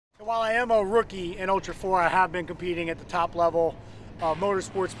While I am a rookie in Ultra 4, I have been competing at the top level of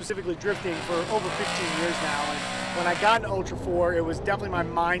motorsports, specifically drifting, for over 15 years now. And when I got into Ultra 4, it was definitely my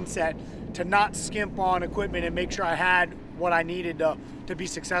mindset to not skimp on equipment and make sure I had what I needed to be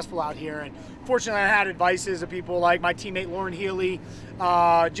successful out here. And fortunately, I had advices of people like my teammate Lauren Healy,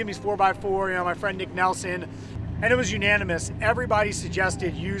 Jimmy's 4x4, my friend Nick Nelson, and it was unanimous. Everybody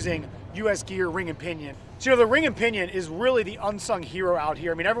suggested using US Gear ring and pinion. So the ring and pinion is really the unsung hero out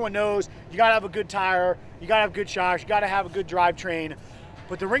here. I mean, everyone knows you gotta have a good tire, you gotta have good shocks, you gotta have a good drivetrain,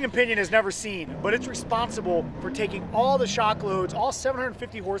 but the ring and pinion is never seen. But it's responsible for taking all the shock loads, all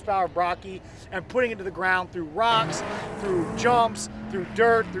 750 horsepower of Brocky, and putting it to the ground through rocks, through jumps, through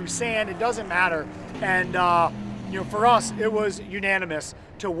dirt, through sand, it doesn't matter. And for us, it was unanimous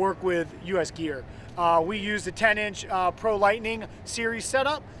to work with US Gear. We used a 10-inch Pro Lightning series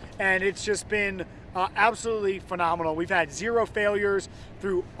setup, and it's just been absolutely phenomenal. We've had 0 failures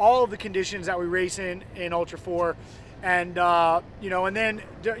through all of the conditions that we race in Ultra 4. And, and then,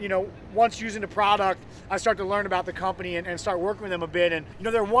 once using the product, I start to learn about the company and start working with them a bit. And,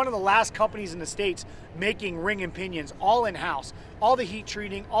 they're one of the last companies in the States making ring and pinions all in-house. All the heat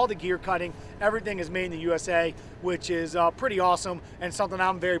treating, all the gear cutting, everything is made in the USA, which is pretty awesome and something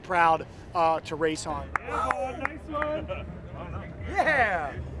I'm very proud to race on. Yeah, nice one.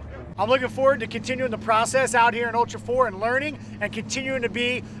 Yeah! I'm looking forward to continuing the process out here in Ultra 4 and learning and continuing to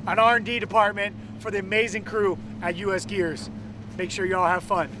be an R&D department for the amazing crew at US Gears. Make sure y'all have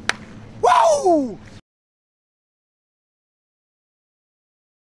fun. Woo!